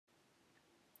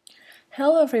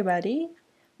Hello everybody,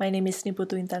 my name is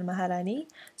Putu Intan Maharani.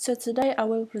 So today I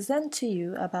will present to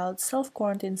you about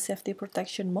self-quarantine safety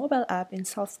protection mobile app in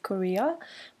South Korea,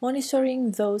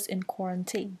 monitoring those in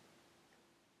quarantine.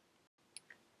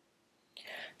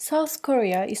 South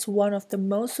Korea is one of the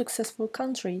most successful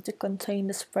countries to contain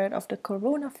the spread of the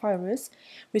coronavirus,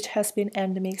 which has been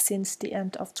endemic since the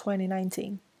end of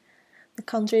 2019. The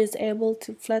country is able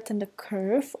to flatten the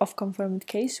curve of confirmed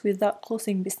cases without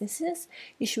closing businesses,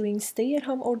 issuing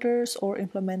stay-at-home orders, or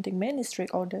implementing many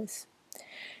strict orders.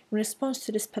 In response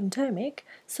to this pandemic,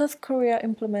 South Korea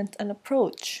implements an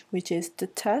approach, which is to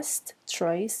test,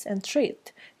 trace, and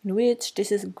treat, in which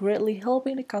this is greatly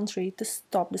helping the country to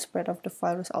stop the spread of the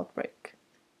virus outbreak.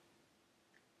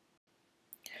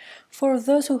 For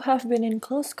those who have been in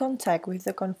close contact with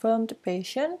the confirmed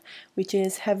patient, which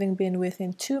is having been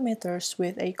within 2 meters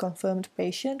with a confirmed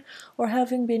patient, or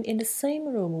having been in the same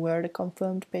room where the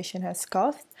confirmed patient has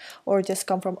coughed, or just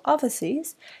come from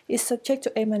overseas, is subject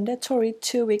to a mandatory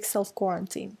 2-week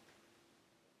self-quarantine.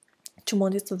 To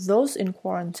monitor those in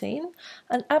quarantine,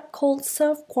 an app called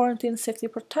Self-Quarantine Safety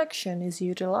Protection is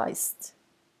utilized.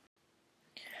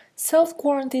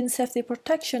 Self-Quarantine Safety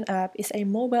Protection app is a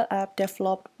mobile app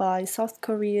developed by South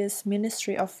Korea's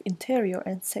Ministry of Interior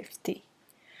and Safety.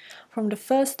 From the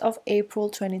 1st of April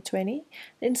 2020,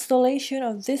 the installation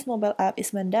of this mobile app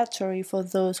is mandatory for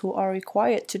those who are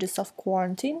required to do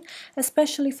self-quarantine,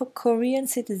 especially for Korean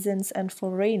citizens and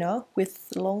foreigners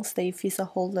with long-stay visa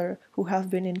holder who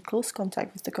have been in close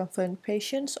contact with the confirmed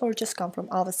patients or just come from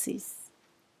overseas.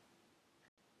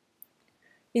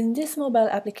 In this mobile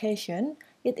application,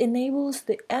 it enables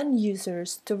the end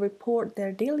users to report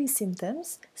their daily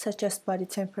symptoms, such as body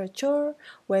temperature,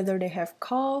 whether they have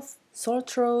cough, sore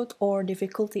throat, or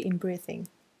difficulty in breathing.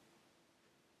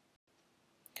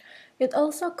 It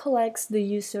also collects the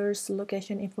user's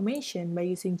location information by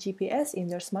using GPS in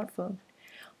their smartphone.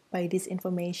 By this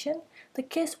information, the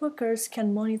caseworkers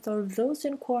can monitor those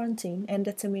in quarantine and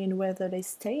determine whether they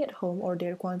stay at home or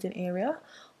their quarantine area,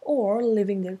 or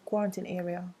leaving their quarantine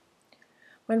area.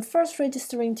 When first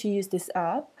registering to use this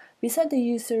app, besides the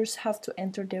users have to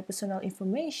enter their personal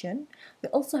information, they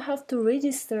also have to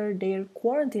register their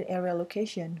quarantine area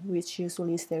location, which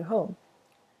usually is their home.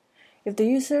 If the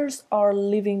users are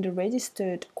leaving the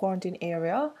registered quarantine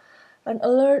area, an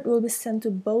alert will be sent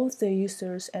to both the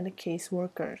users and the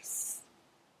caseworkers.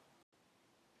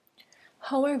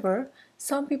 However,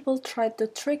 some people try to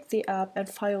trick the app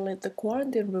and violate the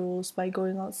quarantine rules by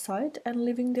going outside and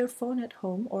leaving their phone at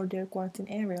home or their quarantine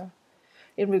area.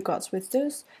 In regards with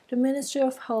this, the Ministry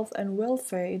of Health and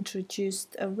Welfare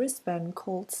introduced a wristband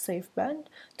called SafeBand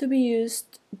to be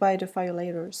used by the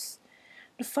violators.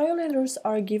 The violators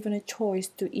are given a choice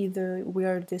to either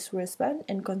wear this wristband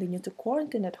and continue to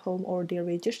quarantine at home or their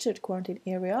registered quarantine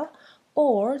area,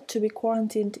 or to be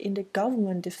quarantined in the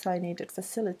government-designated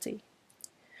facility.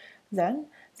 Then,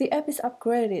 the app is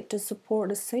upgraded to support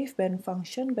the SafeBand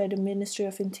function by the Ministry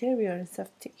of Interior and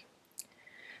Safety.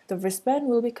 The wristband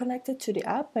will be connected to the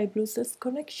app by Bluetooth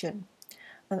connection.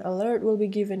 An alert will be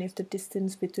given if the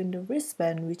distance between the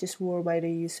wristband, which is worn by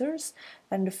the users,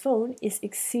 and the phone is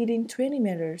exceeding 20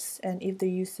 meters, and if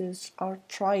the users are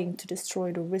trying to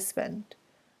destroy the wristband.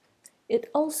 It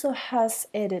also has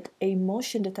added a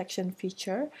motion detection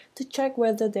feature to check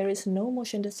whether there is no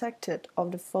motion detected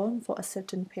of the phone for a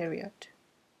certain period.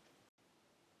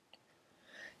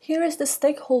 Here is the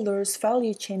stakeholders'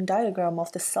 value chain diagram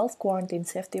of the Self-Quarantine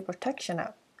Safety Protection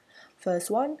app. First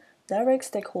one, direct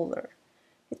stakeholder.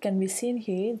 It can be seen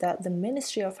here that the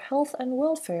Ministry of Health and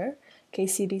Welfare,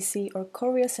 KCDC or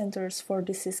Korea Centers for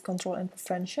Disease Control and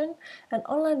Prevention, and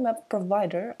online map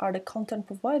provider are the content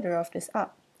provider of this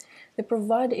app. They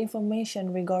provide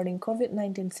information regarding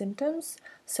COVID-19 symptoms,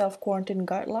 self-quarantine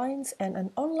guidelines, and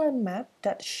an online map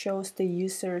that shows the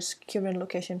user's current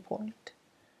location point.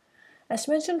 As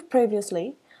mentioned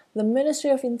previously, the Ministry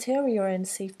of Interior and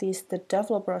Safety is the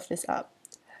developer of this app.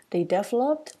 They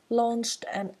developed, launched,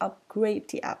 and upgraded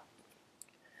the app.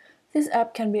 This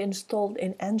app can be installed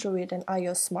in Android and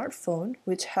iOS smartphone,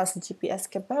 which has GPS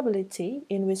capability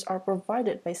in which are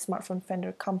provided by smartphone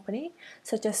vendor company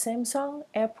such as Samsung,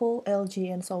 Apple,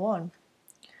 LG, and so on.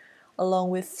 Along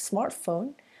with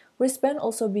smartphone, wristband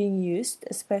also being used,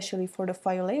 especially for the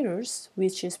violators,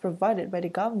 which is provided by the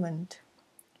government.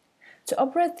 To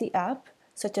operate the app,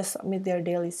 such as submit their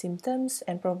daily symptoms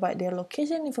and provide their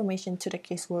location information to the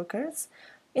caseworkers,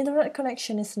 internet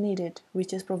connection is needed,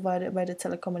 which is provided by the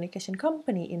telecommunication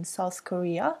company in South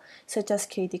Korea, such as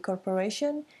KT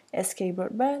Corporation, SK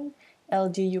Broadband,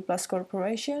 LG U Plus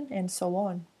Corporation, and so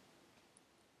on.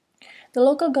 The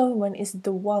local government is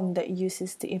the one that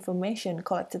uses the information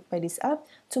collected by this app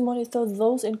to monitor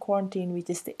those in quarantine, which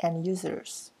is the end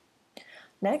users.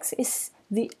 Next is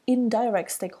the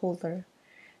indirect stakeholder.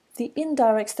 The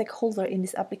indirect stakeholder in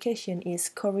this application is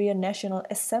Korean National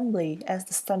Assembly as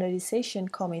the standardization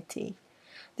committee.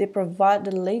 They provide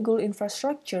the legal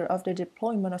infrastructure of the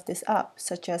deployment of this app,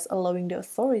 such as allowing the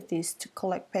authorities to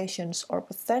collect patients' or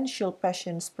potential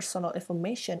patients' personal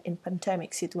information in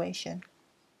pandemic situation.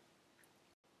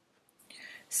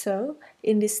 So,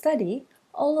 in this study,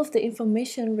 all of the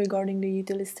information regarding the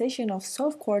utilization of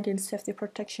self-quarantine safety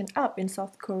protection app in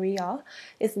South Korea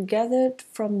is gathered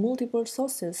from multiple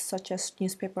sources such as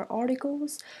newspaper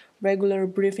articles, regular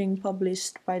briefing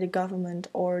published by the government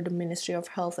or the Ministry of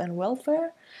Health and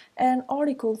Welfare, and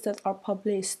articles that are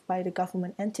published by the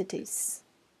government entities.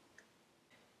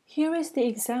 Here is the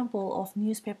example of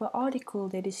newspaper article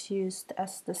that is used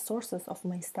as the sources of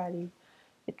my study.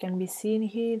 It can be seen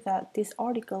here that this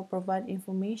article provides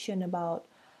information about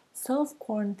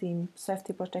self-quarantine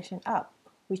safety protection app,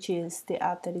 which is the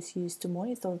app that is used to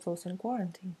monitor those in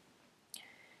quarantine.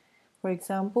 For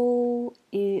example,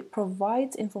 it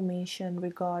provides information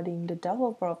regarding the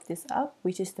developer of this app,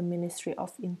 which is the Ministry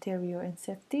of Interior and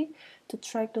Safety, to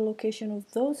track the location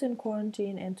of those in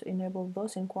quarantine and to enable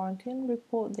those in quarantine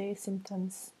report their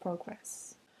symptoms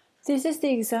progress. This is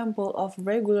the example of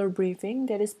regular briefing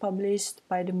that is published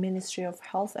by the Ministry of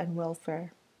Health and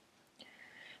Welfare.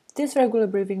 This regular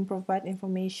briefing provides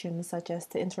information such as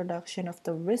the introduction of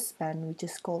the wristband, which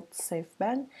is called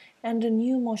SafeBand, and the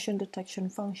new motion detection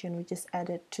function, which is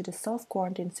added to the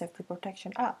self-quarantine safety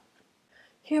protection app.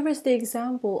 Here is the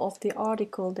example of the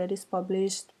article that is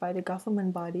published by the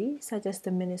government body, such as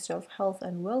the Ministry of Health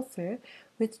and Welfare,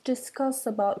 which discusses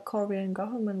about Korean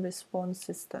government response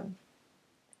system.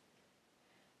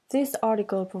 This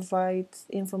article provides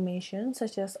information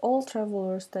such as all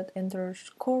travelers that enter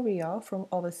Korea from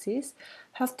overseas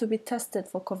have to be tested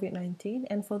for COVID-19,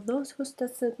 and for those who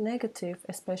tested negative,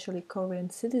 especially Korean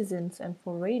citizens and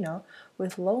foreigners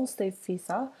with long-stay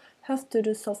visa, have to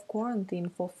do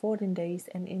self-quarantine for 14 days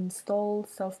and install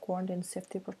self-quarantine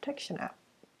safety protection app.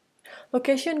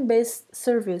 Location-based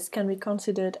service can be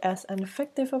considered as an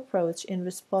effective approach in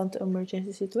response to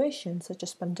emergency situations such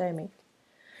as pandemic.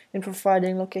 In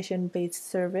providing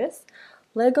location-based service,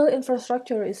 legal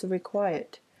infrastructure is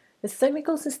required. The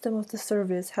technical system of the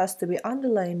service has to be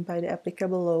underlined by the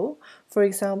applicable law, for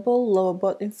example, law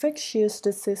about infectious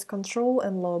disease control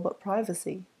and law about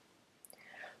privacy.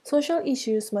 Social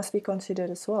issues must be considered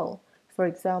as well. For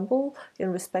example, in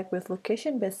respect with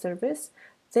location-based service,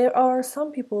 there are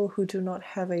some people who do not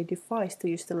have a device to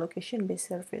use the location-based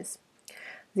service.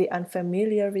 The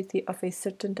unfamiliarity of a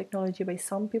certain technology by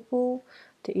some people,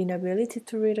 the inability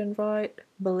to read and write,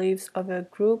 beliefs of a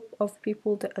group of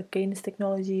people that against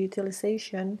technology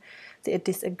utilization, the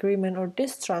disagreement or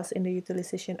distrust in the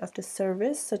utilization of the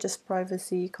service, such as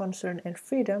privacy, concern, and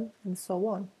freedom, and so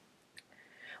on.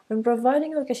 When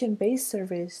providing location-based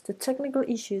service, the technical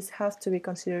issues have to be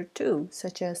considered too,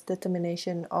 such as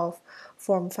determination of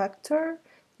form factor,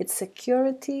 its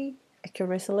security,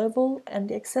 accuracy level, and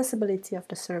the accessibility of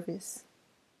the service.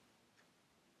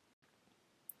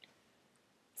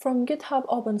 From GitHub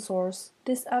open source,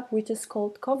 this app, which is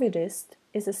called COVIDist,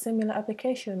 is a similar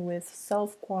application with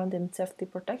self-quarantine safety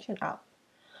protection app.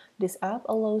 This app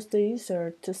allows the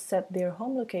user to set their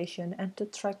home location and to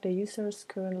track the user's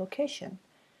current location.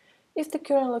 If the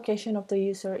current location of the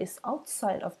user is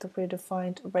outside of the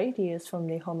predefined radius from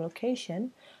their home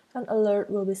location, an alert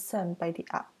will be sent by the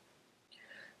app.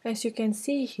 As you can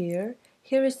see here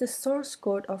is the source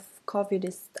code of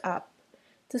COVIDist app.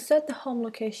 To set the home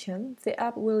location, the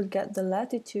app will get the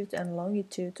latitude and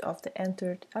longitude of the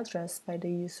entered address by the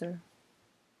user.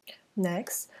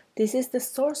 Next, this is the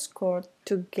source code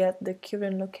to get the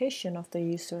current location of the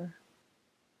user.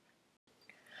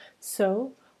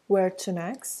 So, where to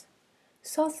next?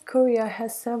 South Korea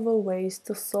has several ways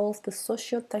to solve the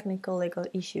socio-technical legal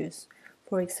issues.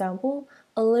 For example,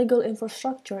 a legal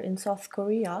infrastructure in South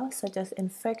Korea, such as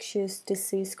Infectious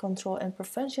Disease Control and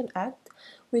Prevention Act,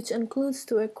 which includes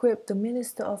to equip the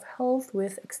Minister of Health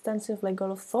with extensive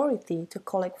legal authority to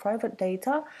collect private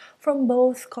data from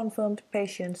both confirmed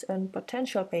patients and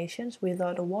potential patients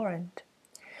without a warrant.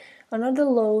 Another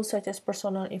law, such as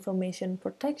Personal Information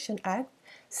Protection Act,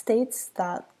 states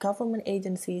that government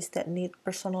agencies that need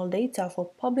personal data for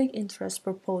public interest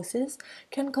purposes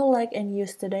can collect and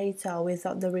use the data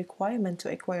without the requirement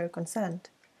to acquire consent.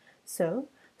 So,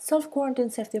 Self-Quarantine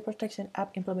Safety Protection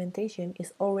App implementation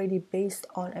is already based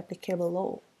on applicable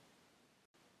law.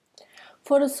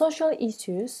 For the social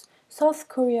issues, South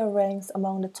Korea ranks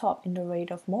among the top in the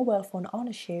rate of mobile phone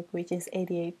ownership, which is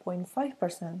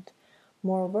 88.5%.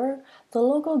 Moreover, the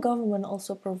local government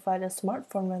also provides a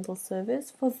smartphone rental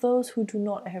service for those who do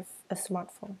not have a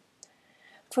smartphone.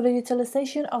 For the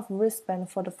utilization of wristband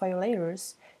for the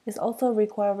violators is also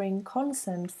requiring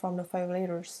consent from the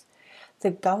violators.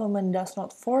 The government does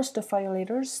not force the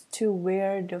violators to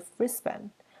wear the wristband.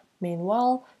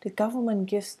 Meanwhile, the government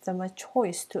gives them a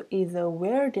choice to either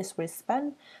wear this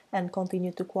wristband and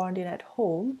continue to quarantine at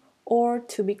home or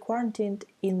to be quarantined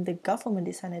in the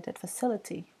government-designated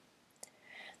facility.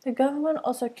 The government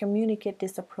also communicates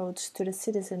this approach to the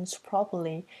citizens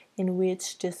properly, in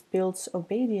which this builds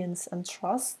obedience and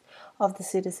trust of the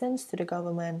citizens to the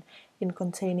government in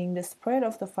containing the spread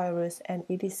of the virus, and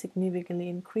it is significantly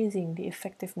increasing the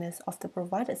effectiveness of the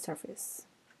provided service.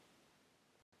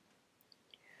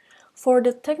 For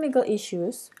the technical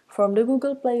issues, from the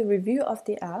Google Play review of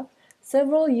the app,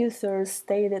 several users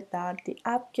stated that the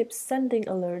app keeps sending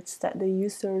alerts that the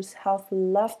users have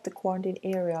left the quarantine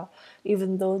area,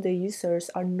 even though the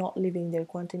users are not leaving their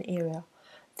quarantine area.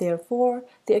 Therefore,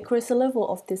 the accuracy level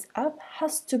of this app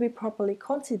has to be properly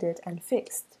considered and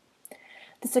fixed.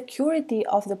 The security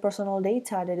of the personal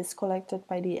data that is collected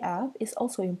by the app is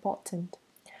also important.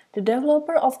 The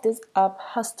developer of this app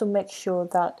has to make sure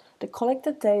that the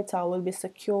collected data will be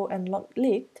secure and not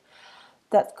leaked,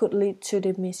 that could lead to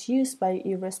the misuse by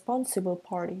irresponsible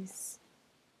parties.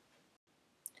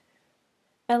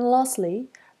 And lastly,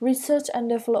 research and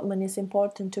development is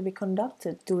important to be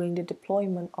conducted during the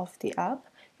deployment of the app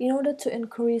in order to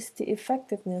increase the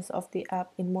effectiveness of the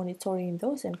app in monitoring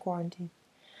those in quarantine.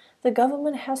 The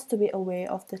government has to be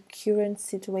aware of the current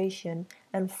situation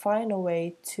and find a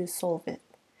way to solve it.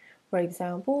 For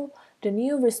example, the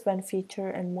new wristband feature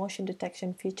and motion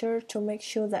detection feature to make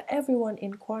sure that everyone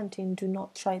in quarantine do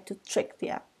not try to trick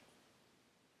the app.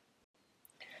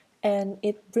 And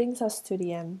it brings us to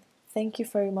the end. Thank you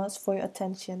very much for your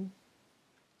attention.